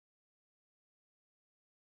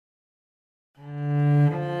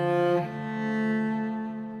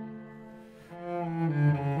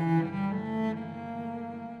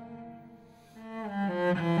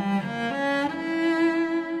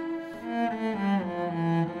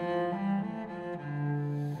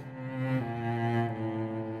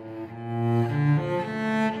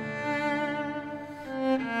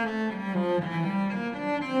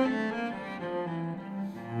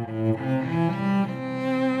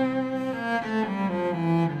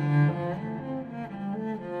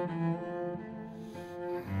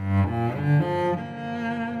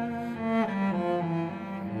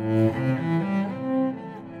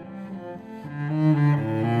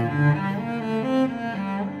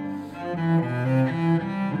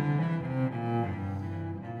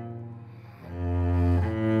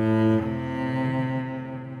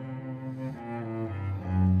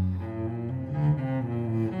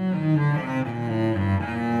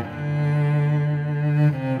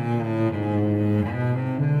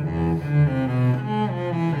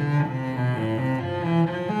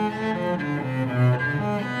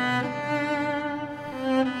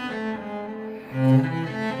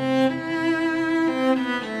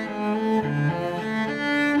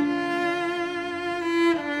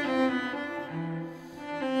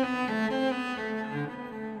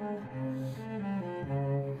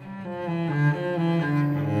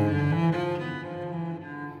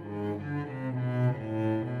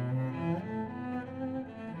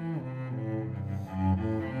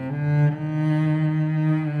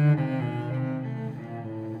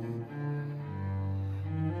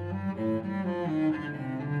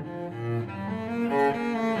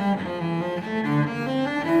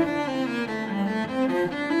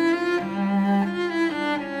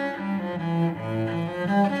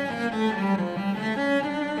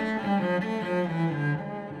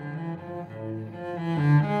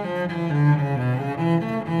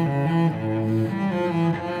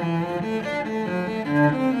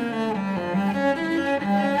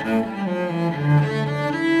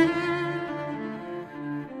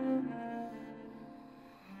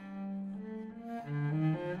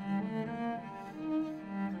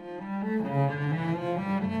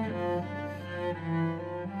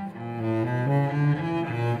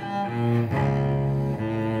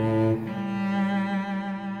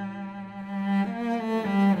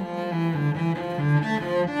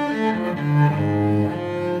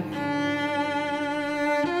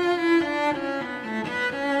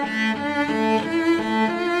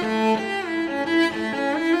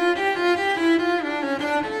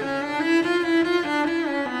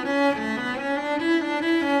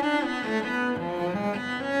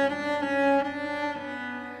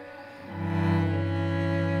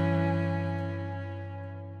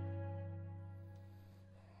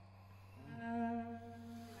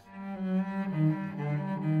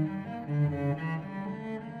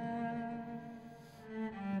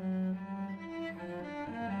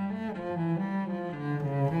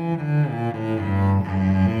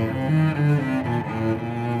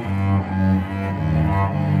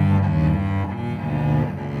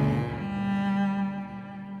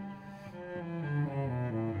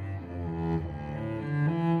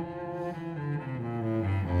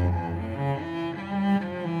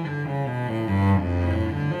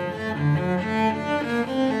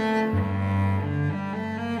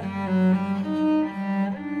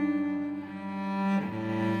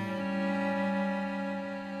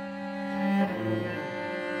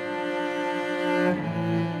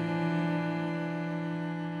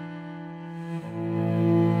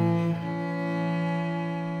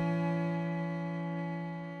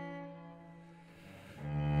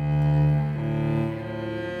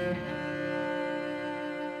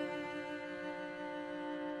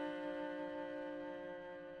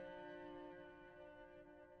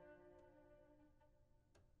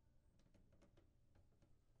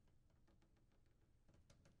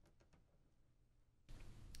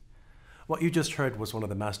What you just heard was one of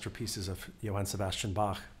the masterpieces of Johann Sebastian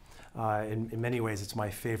Bach. In many ways, it's my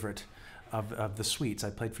favorite of the suites.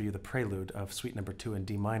 I played for you the Prelude of Suite Number 2 in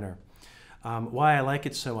D minor. Why I like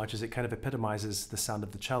it so much is it kind of epitomizes the sound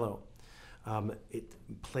of the cello. It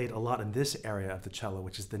played a lot in this area of the cello,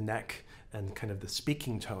 which is the neck and kind of the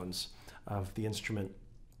speaking tones of the instrument.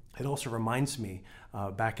 It also reminds me,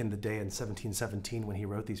 back in the day in 1717 when he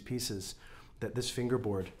wrote these pieces, that this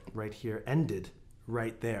fingerboard right here ended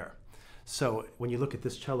right there. So when you look at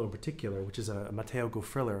this cello in particular, which is a Matteo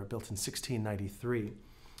Goffriller built in 1693,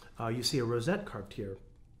 you see a rosette carved here.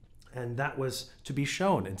 And that was to be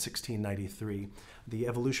shown in 1693. The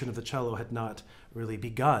evolution of the cello had not really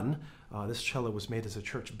begun. This cello was made as a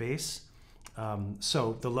church bass.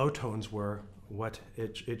 So the low tones were what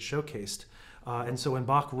it showcased. And so when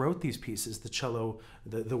Bach wrote these pieces, the cello,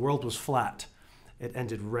 the world was flat. It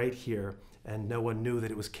ended right here, and no one knew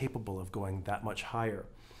that it was capable of going that much higher.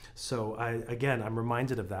 So again, I'm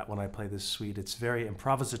reminded of that when I play this suite. It's very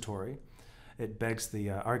improvisatory. It begs the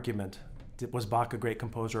argument, was Bach a great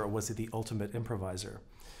composer, or was he the ultimate improviser?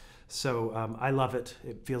 So I love it.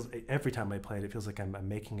 It feels, every time I play it, it feels like I'm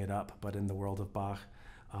making it up, but in the world of Bach.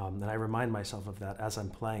 And I remind myself of that as I'm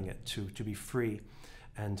playing it, to be free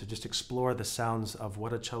and to just explore the sounds of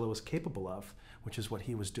what a cello is capable of, which is what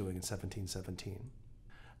he was doing in 1717.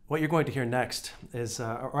 What you're going to hear next is,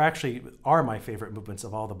 or actually are my favorite movements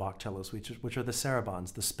of all the Bach cellos, which are the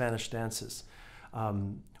Sarabandes, the Spanish dances.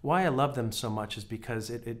 Why I love them so much is because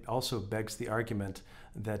it also begs the argument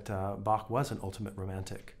that Bach was an ultimate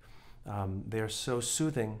romantic. They are so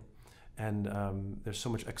soothing, and there's so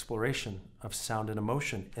much exploration of sound and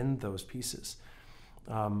emotion in those pieces.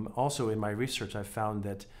 Also in my research, I found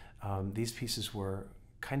that these pieces were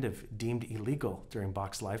kind of deemed illegal during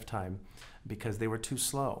Bach's lifetime because they were too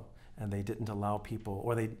slow, and they didn't allow people,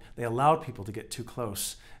 or they allowed people to get too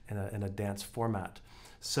close in a dance format.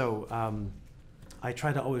 So I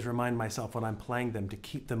try to always remind myself when I'm playing them to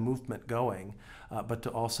keep the movement going, but to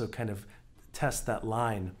also kind of test that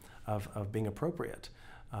line of being appropriate.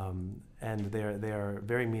 And they are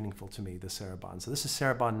very meaningful to me, the Sarabande. So this is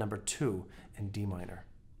Sarabande number 2 in D minor.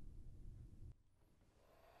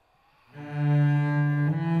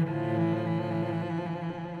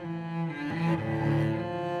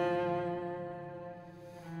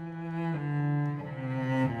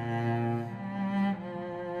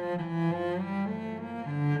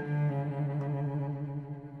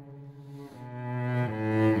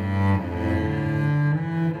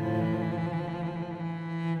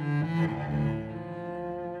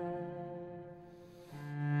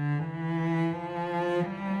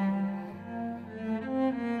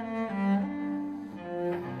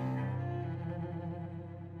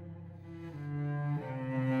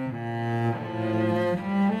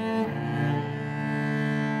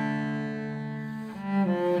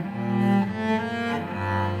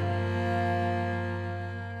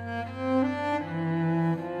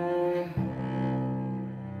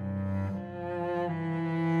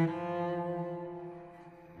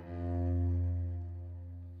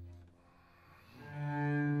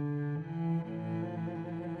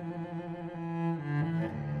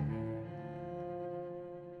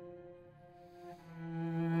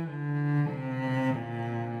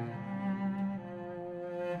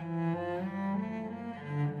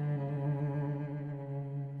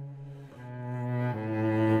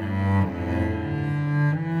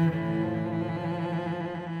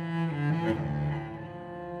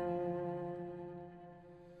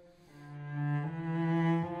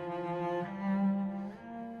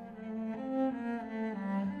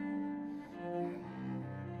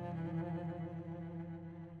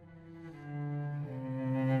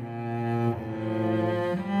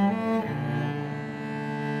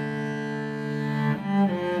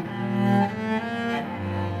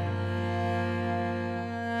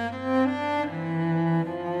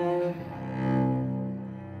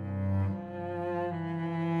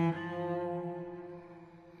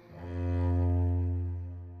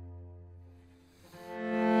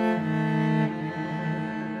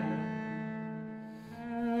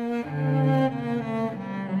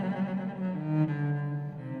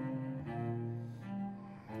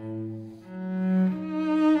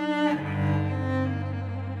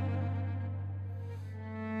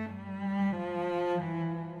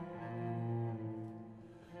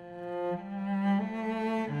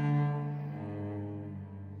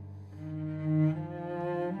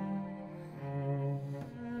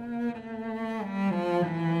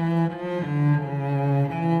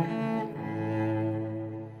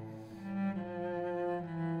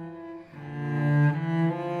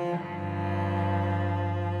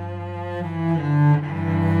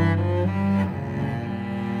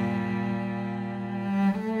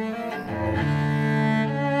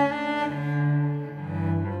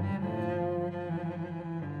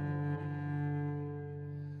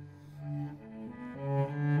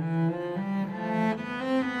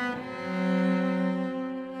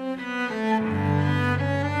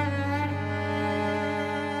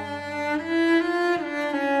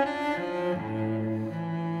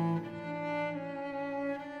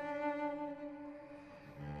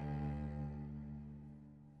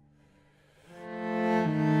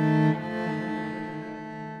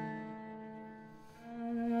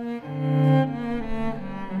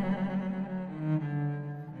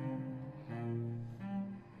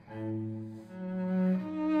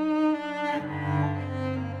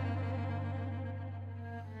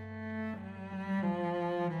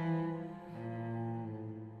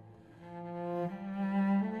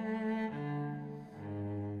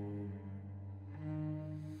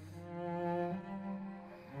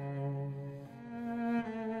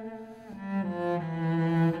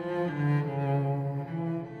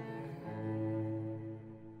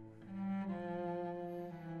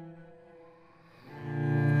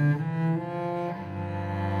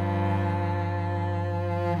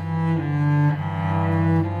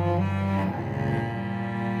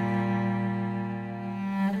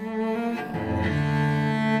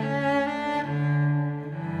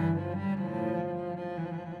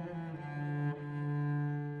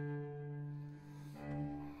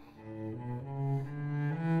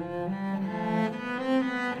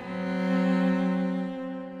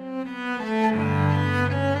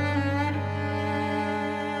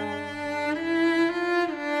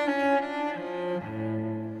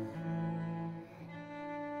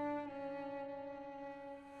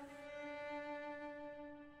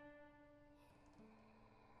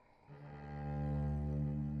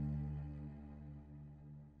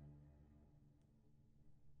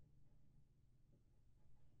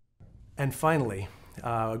 And finally,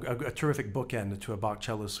 a terrific bookend to a Bach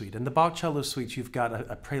cello suite. In the Bach cello suite, you've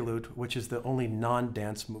got a prelude, which is the only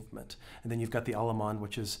non-dance movement. And then you've got the Allemande,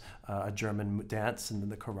 which is a German dance, and then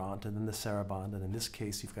the Courante, and then the Sarabande, and in this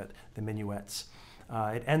case, you've got the minuets.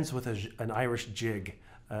 It ends with an Irish jig,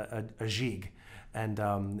 a gigue. And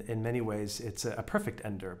in many ways, it's a perfect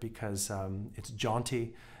ender because it's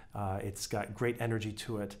jaunty, it's got great energy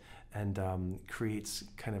to it, and creates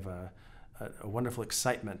kind of a wonderful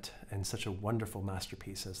excitement in such a wonderful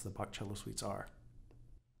masterpiece as the Bach cello suites are.